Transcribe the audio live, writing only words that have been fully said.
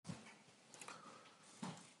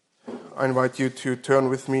I invite you to turn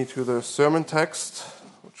with me to the sermon text,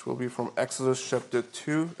 which will be from Exodus chapter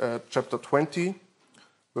 20,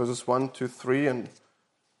 verses 1 to 3, and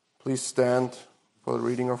please stand for the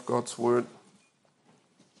reading of God's word.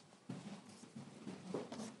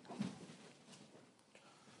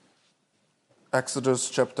 Exodus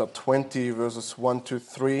chapter 20, verses 1 to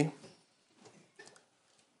 3.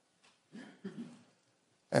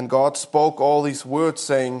 And God spoke all these words,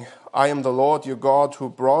 saying, I am the Lord your God who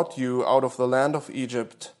brought you out of the land of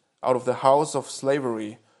Egypt, out of the house of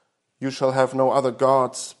slavery. You shall have no other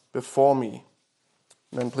gods before me.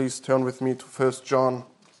 And then please turn with me to 1 John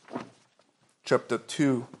chapter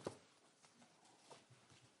 2.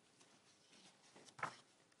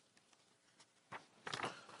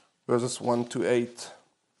 Verses 1 to 8.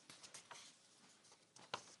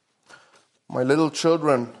 My little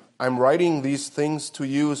children, I'm writing these things to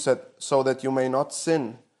you so that you may not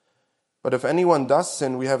sin. But if anyone does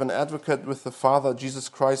sin, we have an advocate with the Father, Jesus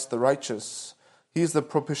Christ the righteous. He is the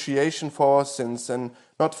propitiation for our sins, and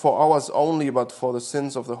not for ours only, but for the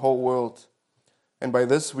sins of the whole world. And by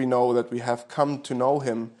this we know that we have come to know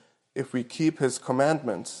him, if we keep his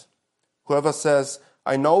commandments. Whoever says,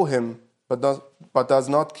 I know him, but does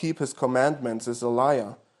not keep his commandments is a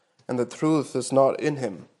liar, and the truth is not in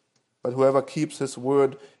him. But whoever keeps his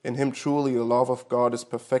word, in him truly the love of God is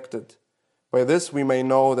perfected. By this we may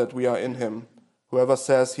know that we are in him. Whoever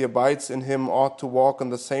says he abides in him ought to walk in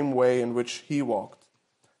the same way in which he walked.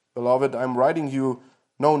 Beloved, I am writing you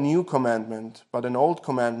no new commandment, but an old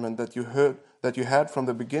commandment that you had from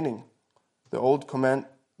the beginning. The old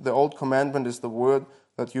commandment is the word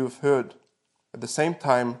that you have heard. At the same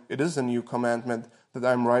time, it is a new commandment that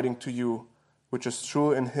I am writing to you, which is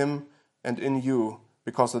true in him and in you,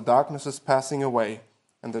 because the darkness is passing away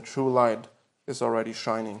and the true light is already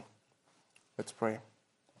shining. Let's pray.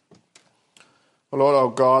 O Lord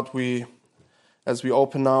our God, as we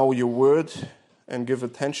open now your word and give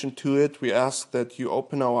attention to it, we ask that you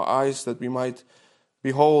open our eyes that we might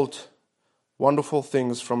behold wonderful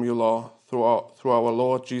things from your law through our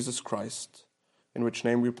Lord Jesus Christ, in which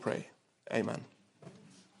name we pray. Amen.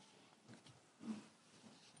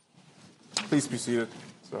 Please be seated.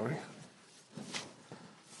 Sorry.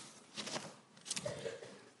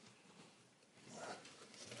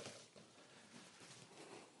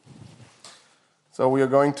 So we are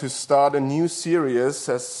going to start a new series,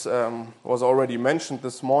 as was already mentioned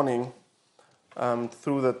this morning,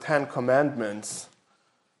 through the 10 Commandments.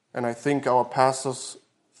 And I think our pastors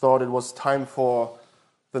thought it was time for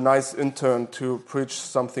the nice intern to preach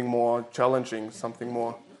something more challenging, something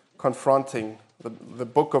more confronting. The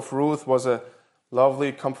book of Ruth was a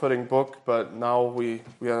lovely, comforting book, but now we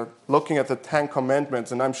are looking at the 10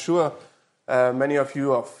 Commandments. And I'm sure many of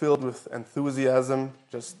you are filled with enthusiasm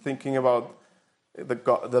just thinking about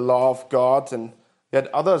the law of God, and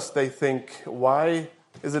yet others, they think, why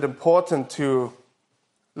is it important to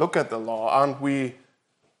look at the law? Aren't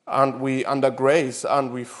we under grace?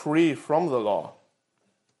 Aren't we free from the law?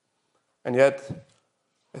 And yet,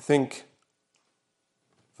 I think,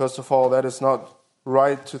 first of all, that is not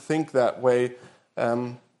right to think that way,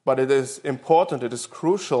 but it is important, it is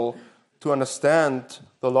crucial to understand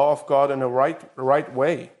the law of God in a right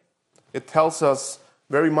way. It tells us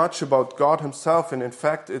very much about God himself, and in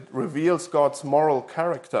fact, it reveals God's moral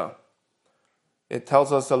character. It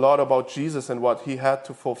tells us a lot about Jesus and what he had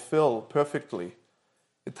to fulfill perfectly.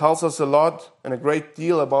 It tells us a lot and a great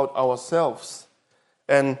deal about ourselves.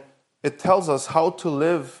 And it tells us how to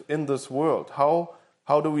live in this world. How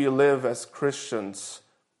do we live as Christians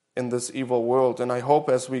in this evil world? And I hope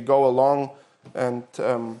as we go along and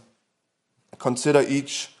consider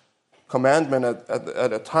each commandment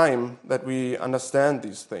at a time, that we understand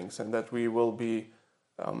these things and that we will be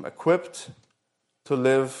equipped to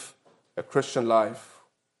live a Christian life,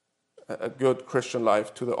 a good Christian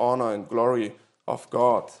life, to the honor and glory of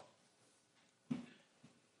God.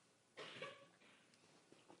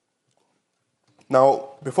 Now,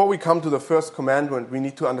 before we come to the first commandment, we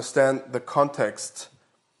need to understand the context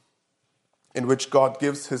in which God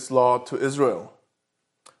gives his law to Israel.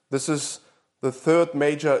 This is the third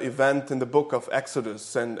major event in the book of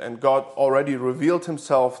Exodus, and God already revealed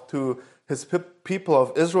himself to his people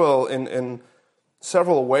of Israel in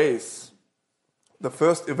several ways. The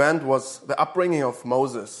first event was the upbringing of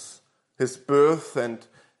Moses, his birth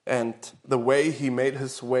and the way he made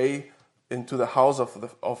his way into the house of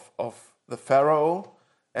the Pharaoh,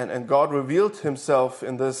 and God revealed himself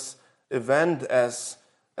in this event as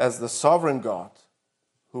the sovereign God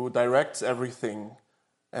who directs everything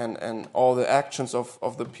and all the actions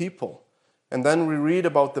of the people. And then we read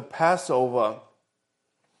about the Passover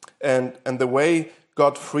and the way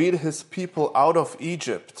God freed his people out of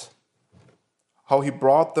Egypt, how he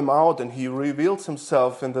brought them out, and he reveals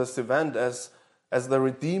himself in this event as the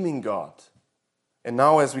redeeming God. And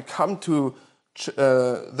now as we come to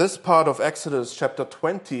this part of Exodus chapter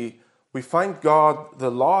 20, we find God,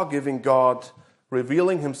 the law-giving God,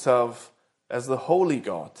 revealing himself as the holy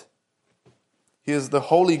God. He is the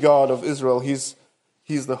holy God of Israel. He's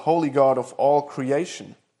the holy God of all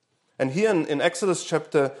creation. And here in Exodus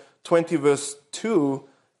chapter 20, verse 2,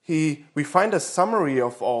 we find a summary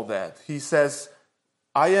of all that. He says,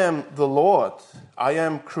 I am the Lord, I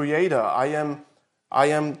am Creator, I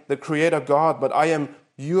am the Creator God, but I am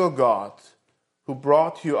your God who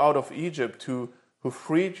brought you out of Egypt, who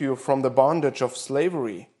freed you from the bondage of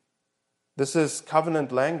slavery. This is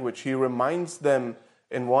covenant language. He reminds them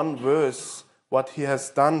in one verse what he has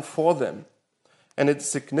done for them. And it's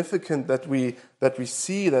significant that we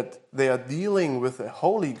see that they are dealing with a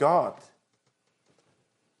holy God.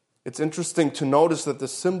 It's interesting to notice that the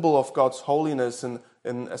symbol of God's holiness, in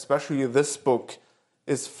especially this book,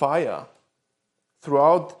 is fire.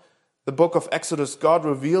 Throughout the book of Exodus, God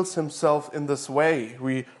reveals himself in this way.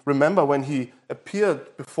 We remember when he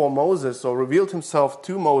appeared before Moses, or revealed himself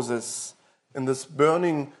to Moses in this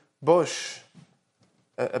burning bush,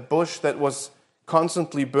 a bush that was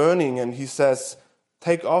constantly burning, and he says,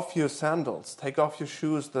 take off your sandals, take off your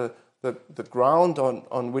shoes, the ground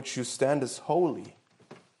on which you stand is holy.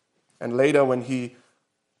 And later when he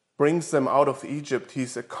brings them out of Egypt,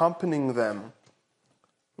 he's accompanying them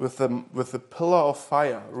with the pillar of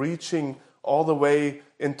fire, reaching all the way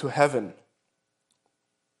into heaven.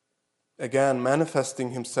 Again,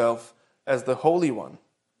 manifesting himself as the Holy One.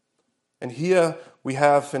 And here we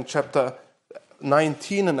have in chapter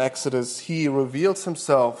 19 in Exodus, he reveals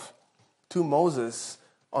himself to Moses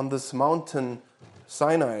on this mountain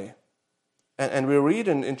Sinai. And we read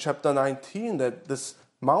in chapter 19 that this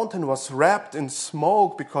mountain was wrapped in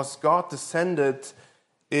smoke because God descended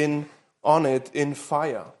on it in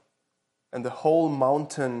fire. And the whole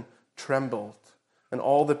mountain trembled. And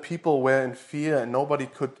all the people were in fear, and nobody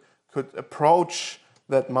could approach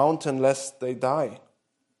that mountain lest they die.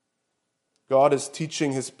 God is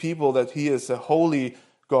teaching his people that he is a holy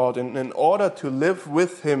God, and in order to live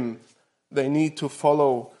with him, they need to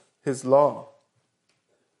follow his law.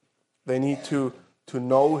 They need to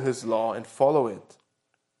know his law and follow it.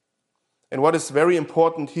 And what is very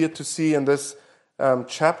important here to see in this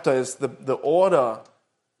chapter is the order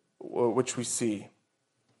which we see.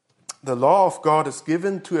 The law of God is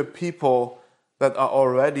given to a people that are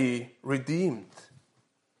already redeemed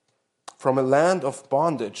from a land of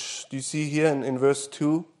bondage. Do you see here in verse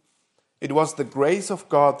 2? It was the grace of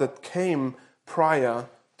God that came prior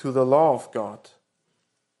to the law of God.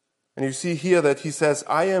 And you see here that he says,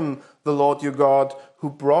 I am the Lord your God who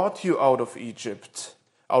brought you out of Egypt,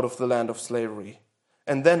 out of the land of slavery.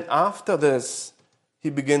 And then after this, he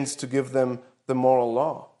begins to give them the moral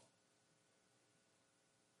law.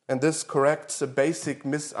 And this corrects a basic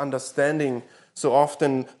misunderstanding so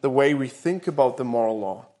often the way we think about the moral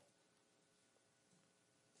law.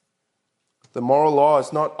 The moral law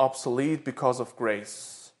is not obsolete because of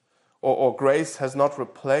grace, or grace has not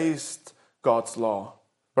replaced God's law,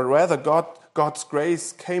 but rather God's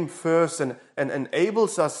grace came first and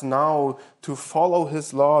enables us now to follow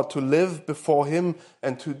his law, to live before him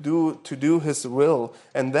and to do his will.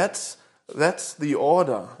 And that's the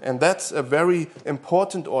order, and that's a very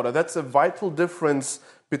important order. That's a vital difference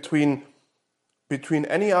between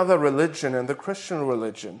any other religion and the Christian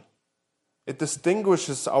religion. It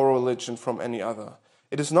distinguishes our religion from any other.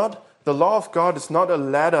 The law of God is not a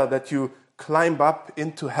ladder that you climb up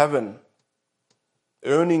into heaven,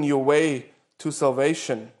 earning your way to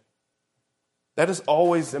salvation. That is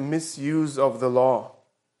always a misuse of the law.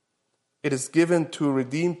 It is given to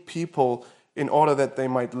redeemed people in order that they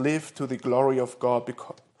might live to the glory of God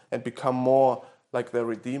and become more like their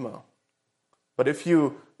Redeemer. But if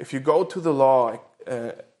you go to the law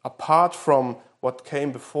apart from what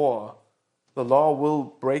came before, the law will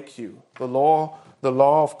break you. The law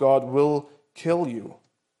of God will kill you.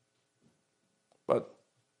 But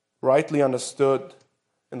rightly understood,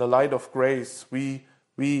 in the light of grace, we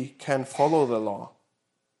can follow the law.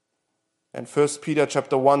 And 1 Peter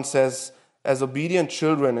chapter 1 says, as obedient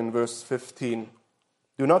children in verse 15,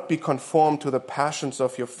 do not be conformed to the passions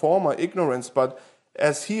of your former ignorance, but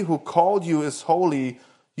as he who called you is holy,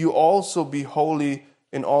 you also be holy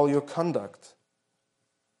in all your conduct.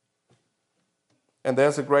 And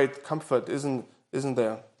there's a great comfort, isn't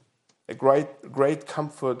there? A great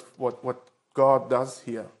comfort what God does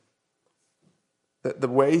here. The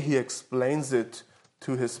way he explains it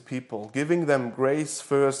to his people, giving them grace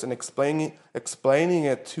first and explaining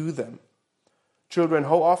it to them. Children,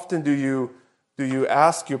 how often do you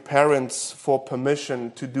ask your parents for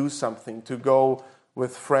permission to do something, to go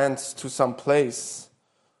with friends to some place?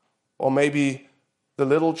 Or maybe the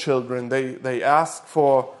little children, they ask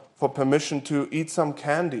for permission to eat some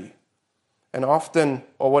candy. And often,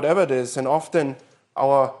 or whatever it is, and often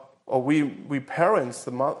we parents,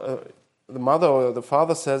 the mother or the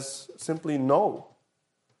father says simply no.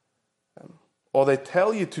 Or they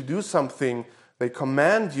tell you to do something, they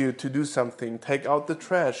command you to do something, take out the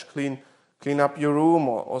trash, clean up your room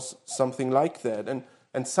or something like that.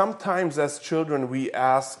 And sometimes as children we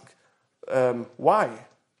ask, why?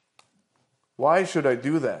 Why should I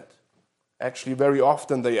do that? Actually, very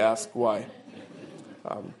often they ask why.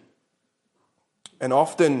 And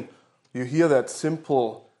often you hear that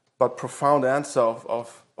simple but profound answer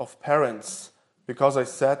of parents, because I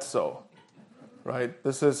said so. Right?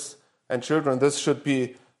 And children, this should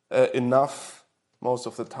be enough most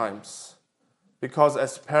of the times. Because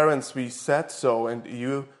as parents we said so, and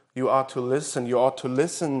you are to listen. You ought to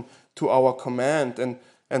listen to our command.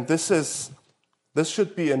 And this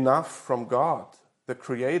should be enough from God, the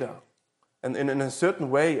Creator. And in a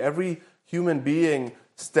certain way, every human being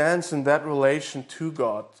stands in that relation to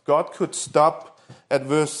God. God could stop at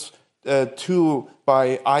verse 2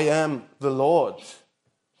 by, I am the Lord,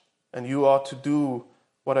 and you ought to do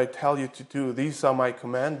what I tell you to do. These are my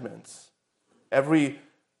commandments. Every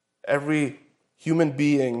human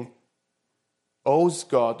being owes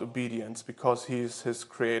God obedience because he is his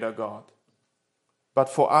Creator God. But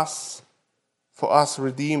for us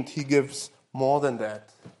redeemed, he gives more than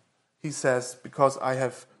that. He says, because I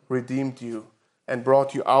have redeemed you and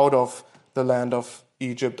brought you out of the land of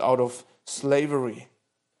Egypt, out of slavery.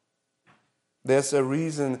 There's a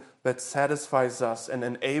reason that satisfies us and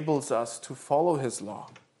enables us to follow his law.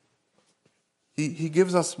 He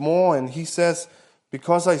gives us more, and he says,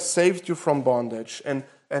 because I saved you from bondage and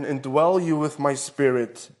indwell you with my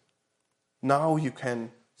spirit, now you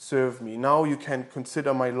can serve me. Now you can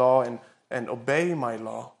consider my law and obey my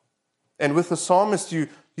law. And with the psalmist,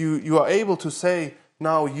 you are able to say,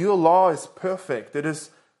 now your law is perfect. It is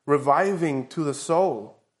reviving to the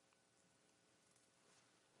soul.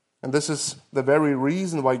 And this is the very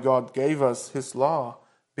reason why God gave us his law,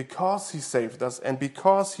 because he saved us and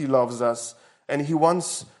because he loves us, and he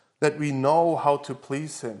wants that we know how to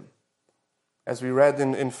please him. As we read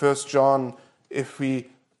in 1 John, if we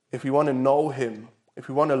want to know him, if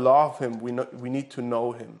we want to love him, we need to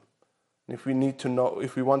know him. And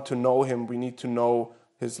if we want to know him, we need to know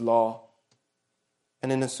his law.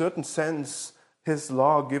 And in a certain sense, his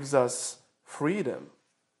law gives us freedom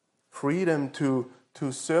to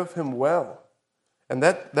serve him well. And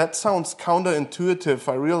that sounds counterintuitive,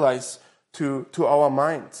 I realize, to our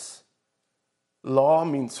minds. Law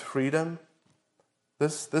means freedom.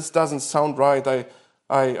 This doesn't sound right.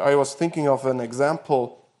 I was thinking of an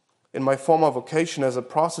example. In my former vocation as a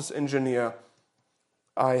process engineer,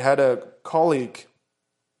 I had a colleague,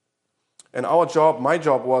 and my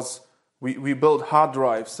job was, we built hard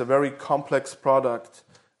drives, a very complex product,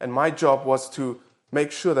 and my job was to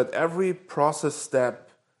make sure that every process step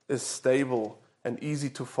is stable and easy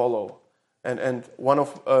to follow. And one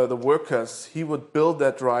of the workers, he would build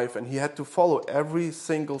that drive, and he had to follow every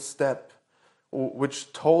single step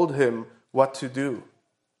which told him what to do.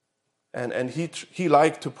 And he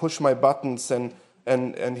liked to push my buttons,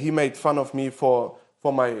 and he made fun of me for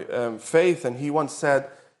my faith. And he once said,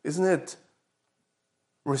 isn't it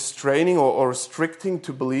restraining or restricting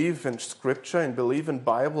to believe in Scripture and believe in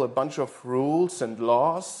Bible, a bunch of rules and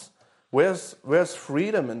laws? Where's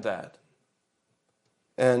freedom in that?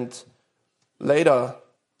 And later,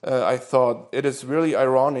 I thought, it is really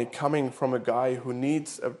ironic coming from a guy who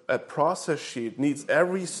needs a process sheet, needs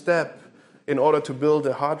every step in order to build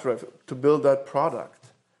a hard drive, to build that product.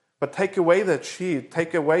 But take away that sheet,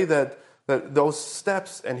 take away those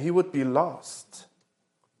steps, and he would be lost.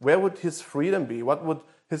 Where would his freedom be? What would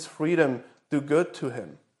his freedom do good to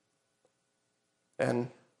him? And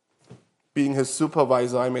being his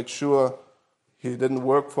supervisor, I made sure he didn't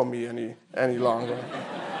work for me any longer.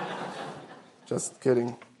 Just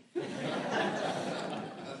kidding.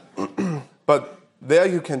 But there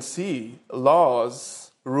you can see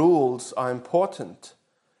laws, rules are important.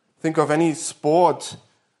 Think of any sport,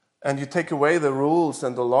 and you take away the rules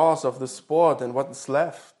and the laws of the sport, and what is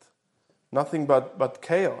left? Nothing but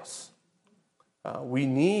chaos. We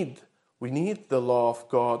need the law of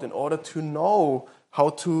God in order to know how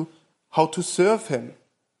to serve him,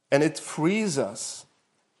 and it frees us.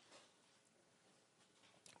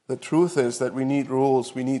 The truth is that we need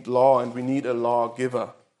rules, we need law, and we need a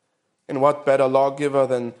lawgiver. And what better lawgiver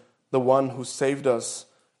than the one who saved us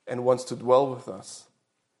and wants to dwell with us?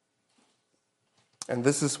 And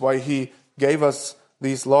this is why he gave us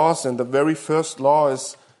these laws, and the very first law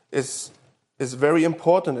is very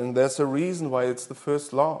important, and there's a reason why it's the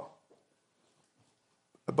first law.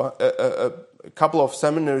 A couple of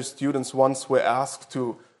seminary students once were asked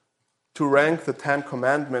to rank the 10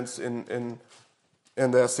 Commandments in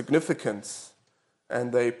their significance,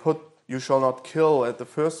 and they put "you shall not kill" at the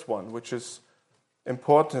first one, which is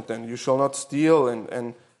important, and "you shall not steal,"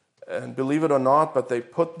 and believe it or not, but they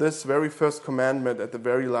put this very first commandment at the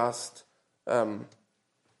very last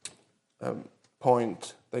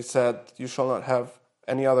point. They said, "You shall not have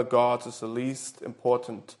any other gods," is the least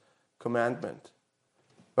important commandment.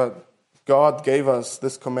 But God gave us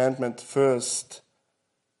this commandment first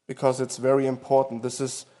because it's very important. This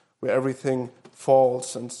is where everything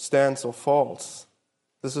falls and stands or falls.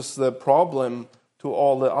 This is the problem to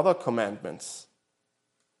all the other commandments.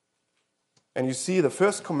 And you see, the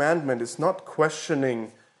first commandment is not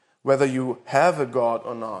questioning whether you have a God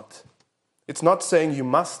or not. It's not saying you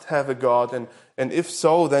must have a God, and if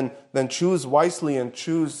so, then choose wisely and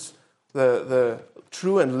choose the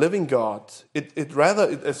true and living God. It rather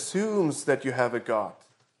assumes that you have a God.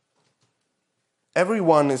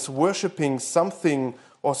 Everyone is worshiping something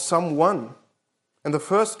or someone. And the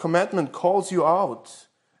first commandment calls you out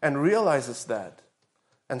and realizes that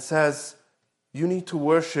and says, you need to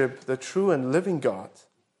worship the true and living God.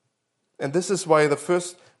 And this is why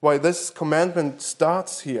this commandment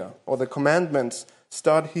starts here, or the commandments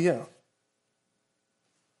start here.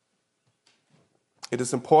 It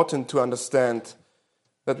is important to understand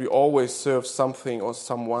that we always serve something or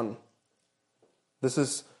someone. This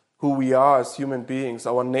is who we are as human beings.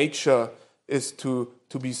 Our nature is to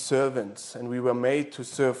be servants, and we were made to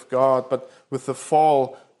serve God. But with the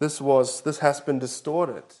fall, this has been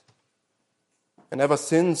distorted. And ever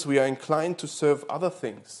since, we are inclined to serve other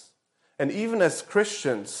things. And even as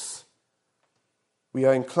Christians, we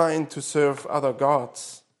are inclined to serve other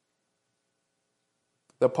gods.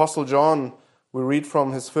 The Apostle John, we read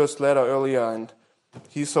from his first letter earlier, and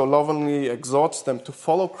he so lovingly exhorts them to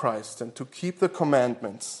follow Christ and to keep the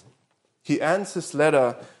commandments. He ends his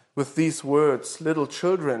letter with these words, "Little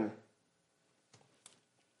children,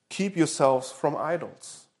 keep yourselves from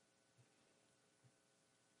idols."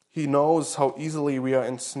 He knows how easily we are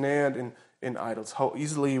ensnared in idols, how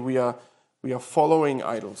easily we are following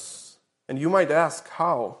idols. And you might ask,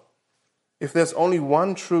 how? If there's only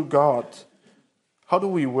one true God, how do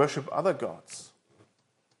we worship other gods?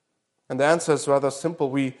 And the answer is rather simple.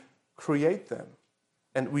 We create them,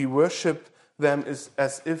 and we worship them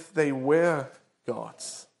as if they were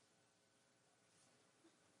gods.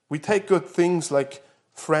 We take good things like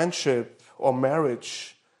friendship or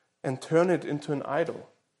marriage and turn it into an idol.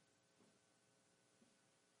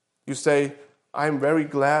 You say, I'm very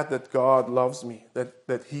glad that God loves me,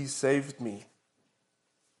 that He saved me.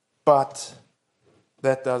 But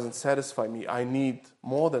that doesn't satisfy me. I need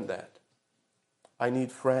more than that. I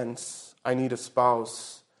need friends. I need a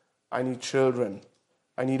spouse. I need children.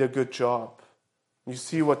 I need a good job. You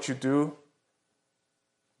see what you do?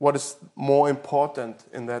 What is more important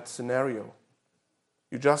in that scenario?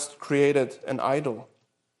 You just created an idol.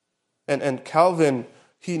 And Calvin,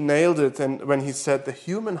 he nailed it and when he said the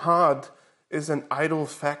human heart is an idol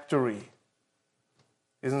factory.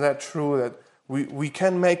 Isn't that true? That we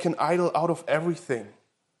can make an idol out of everything.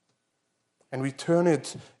 And we turn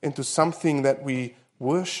it into something that we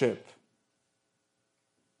worship.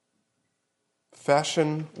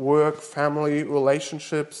 Fashion, work, family,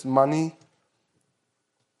 relationships, money.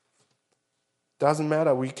 Doesn't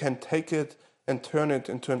matter. We can take it and turn it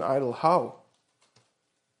into an idol. How?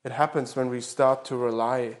 It happens when we start to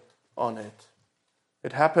rely on it.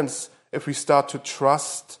 It happens if we start to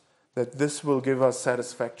trust that this will give us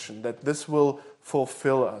satisfaction, that this will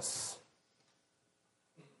fulfill us.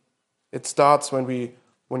 It starts when we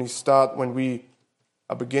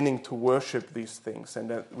are beginning to worship these things and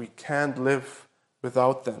that we can't live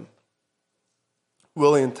without them.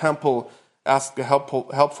 William Temple asked a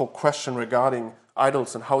helpful question regarding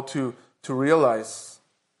idols and how to realize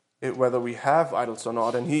whether we have idols or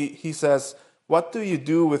not. And he says, what do you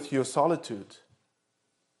do with your solitude?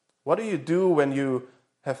 What do you do when you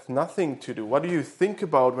have nothing to do? What do you think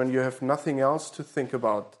about when you have nothing else to think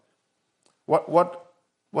about?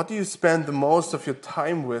 What do you spend the most of your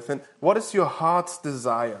time with? And what is your heart's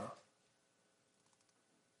desire?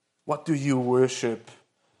 What do you worship?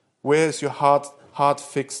 Where is your heart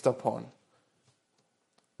fixed upon?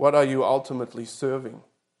 What are you ultimately serving?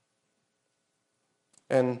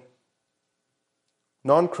 And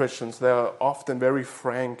non-Christians, they are often very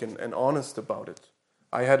frank and honest about it.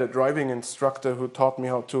 I had a driving instructor who taught me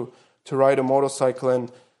how to ride a motorcycle,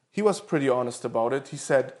 and he was pretty honest about it. He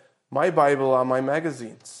said, my Bible are my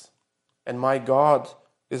magazines, and my God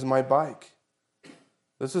is my bike.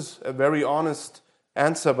 This is a very honest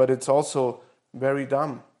answer, but it's also very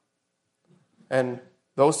dumb. And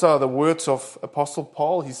those are the words of Apostle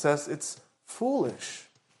Paul. He says it's foolish.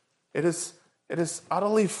 It is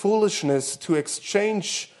utterly foolishness to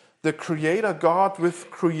exchange the Creator God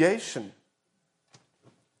with creation.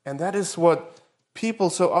 And that is what people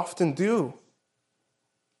so often do.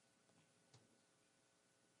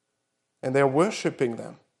 And they're worshiping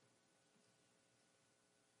them.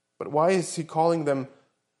 But why is he calling them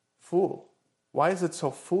fool? Why is it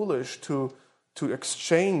so foolish to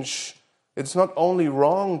exchange? It's not only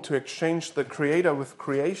wrong to exchange the Creator with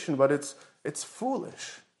creation, but it's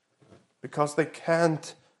foolish because they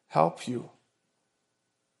can't help you.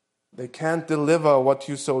 They can't deliver what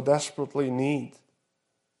you so desperately need.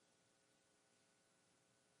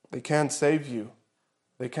 They can't save you.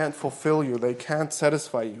 They can't fulfill you. They can't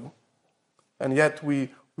satisfy you. And yet we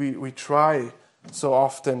try so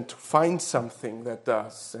often to find something that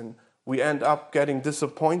does, and we end up getting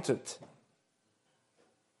disappointed.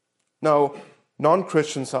 Now,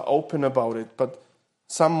 non-Christians are open about it, but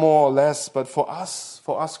some more or less. But for us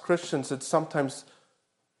Christians, it's sometimes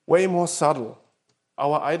way more subtle.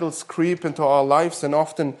 Our idols creep into our lives, and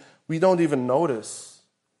often we don't even notice.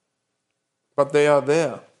 But they are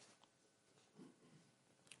there.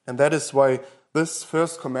 And that is why this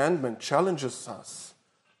first commandment challenges us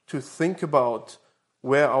to think about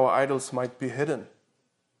where our idols might be hidden,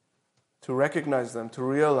 to recognize them, to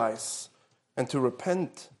realize, and to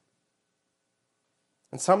repent.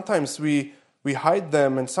 And sometimes we hide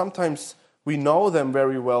them, and sometimes we know them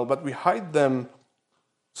very well, but we hide them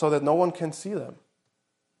so that no one can see them.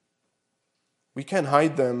 We can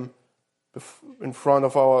hide them in front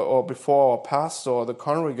of or before our pastor or the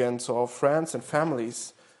congregants or friends and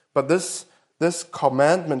families. But this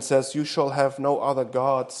commandment says, you shall have no other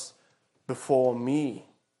gods before me.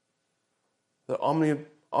 The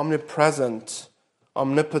omnipresent,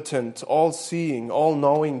 omnipotent, all-seeing,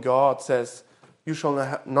 all-knowing God says, you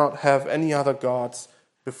shall not have any other gods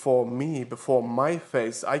before me, before my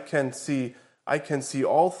face. I can see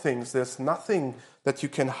all things. There's nothing that you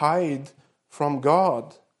can hide from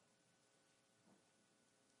God.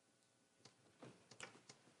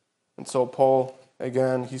 And so Paul,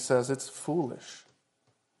 again, he says it's foolish.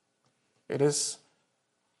 It is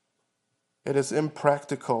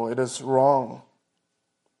impractical. It is wrong.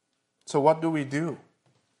 So what do we do?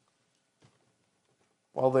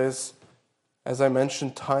 Well, there's, as I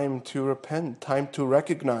mentioned, time to repent, time to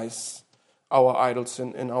recognize our idols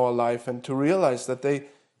in our life and to realize that they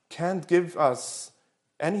can't give us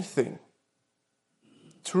anything.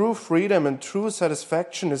 True freedom and true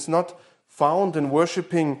satisfaction is not found in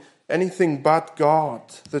worshiping anything but God,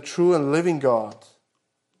 the true and living God.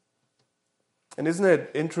 And isn't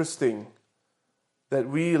it interesting that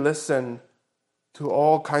we listen to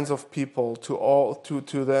all kinds of people,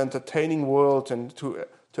 to the entertaining world and to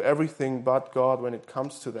everything but God when it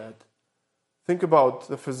comes to that? Think about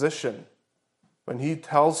the physician when he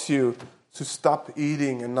tells you to stop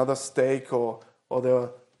eating another steak or there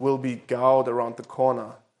will be gout around the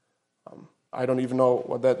corner. I don't even know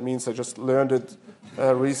what that means. I just learned it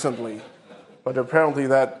recently. But apparently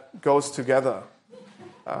that goes together.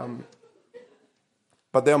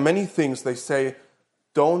 But there are many things they say,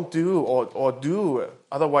 don't do or do,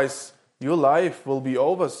 otherwise your life will be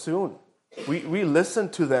over soon. We listen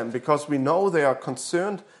to them because we know they are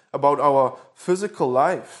concerned about our physical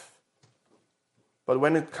life. But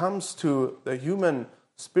when it comes to the human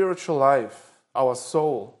spiritual life, our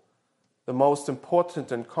soul, the most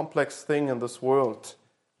important and complex thing in this world,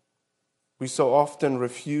 we so often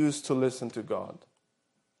refuse to listen to God.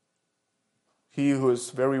 He who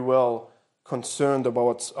is very well concerned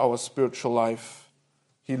about our spiritual life.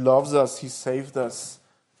 He loves us, He saved us,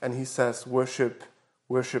 and He says, worship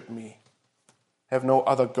me. Have no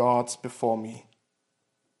other gods before me.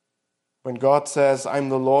 When God says, I'm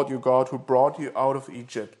the Lord your God who brought you out of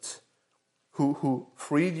Egypt, who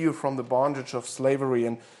freed you from the bondage of slavery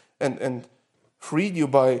and freed you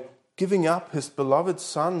by giving up His beloved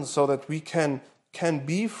Son so that we can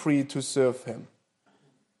be free to serve Him.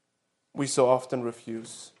 We so often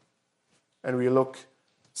refuse, and we look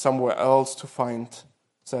somewhere else to find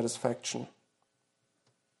satisfaction.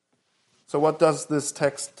 So what does this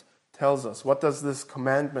text tell us? What does this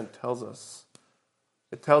commandment tell us?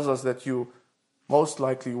 It tells us that you most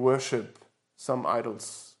likely worship some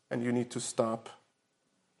idols and you need to stop.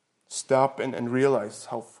 stop and realize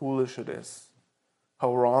how foolish it is,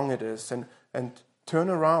 how wrong it is, and turn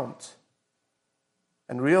around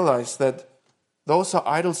and realize that those are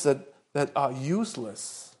idols that are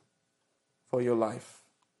useless for your life.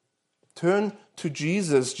 Turn to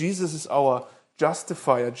Jesus. Jesus is our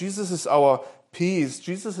justifier. Jesus is our peace.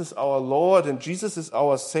 Jesus is our Lord, and Jesus is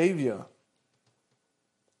our Savior.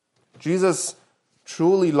 Jesus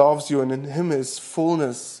truly loves you, and in Him is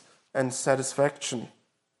fullness and satisfaction.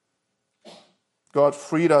 God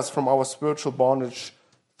freed us from our spiritual bondage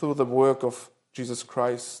through the work of Jesus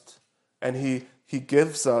Christ. And He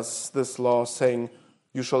gives us this law saying,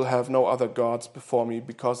 you shall have no other gods before me,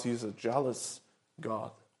 because He is a jealous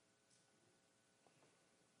God.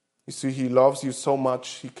 You see, He loves you so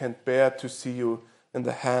much, He can't bear to see you in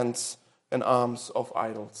the hands and arms of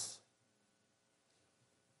idols.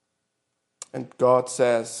 And God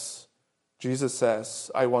says, Jesus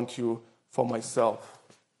says, I want you for myself.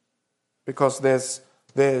 Because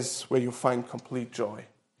there's where you find complete joy.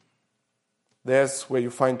 There's where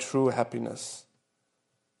you find true happiness.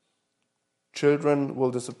 Children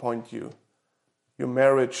will disappoint you. Your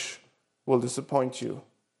marriage will disappoint you.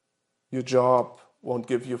 Your job won't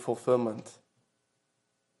give you fulfillment.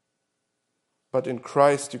 But in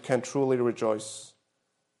Christ you can truly rejoice.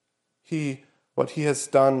 What He has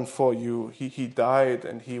done for you, He died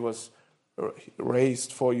and He was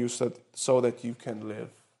raised for you so that you can live.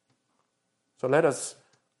 So let us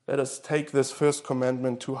take this first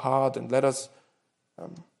commandment to heart, and let us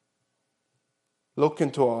look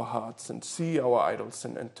into our hearts and see our idols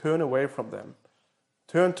and turn away from them.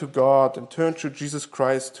 Turn to God and turn to Jesus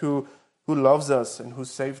Christ, who loves us and who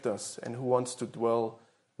saved us and who wants to dwell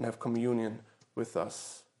and have communion with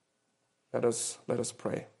us. Let us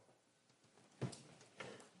pray.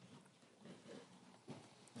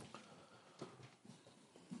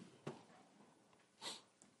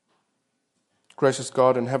 Gracious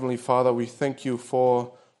God and Heavenly Father, we thank you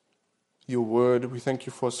for your word. We thank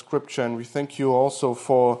you for Scripture, and we thank you also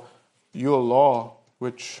for your law,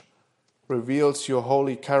 which reveals your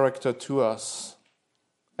holy character to us.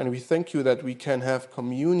 And we thank you that we can have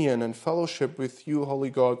communion and fellowship with you, Holy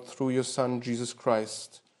God, through your Son, Jesus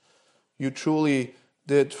Christ. You truly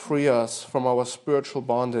did free us from our spiritual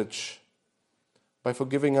bondage by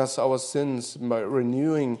forgiving us our sins, by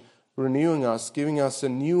renewing us, giving us a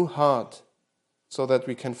new heart, so that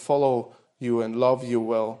we can follow you and love you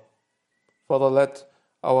well. Father, let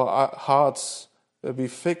our hearts be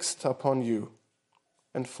fixed upon you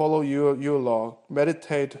and follow your law.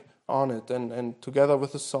 Meditate on it, and together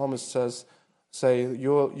with the psalmist say,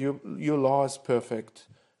 your law is perfect,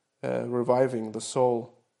 reviving the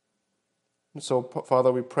soul. And so,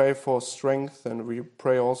 Father, we pray for strength, and we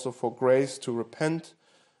pray also for grace to repent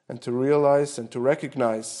and to realize and to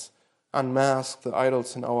recognize, unmask the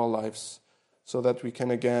idols in our lives, so that we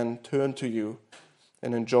can again turn to you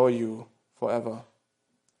and enjoy you forever.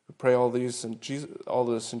 We pray all this in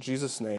Jesus' name.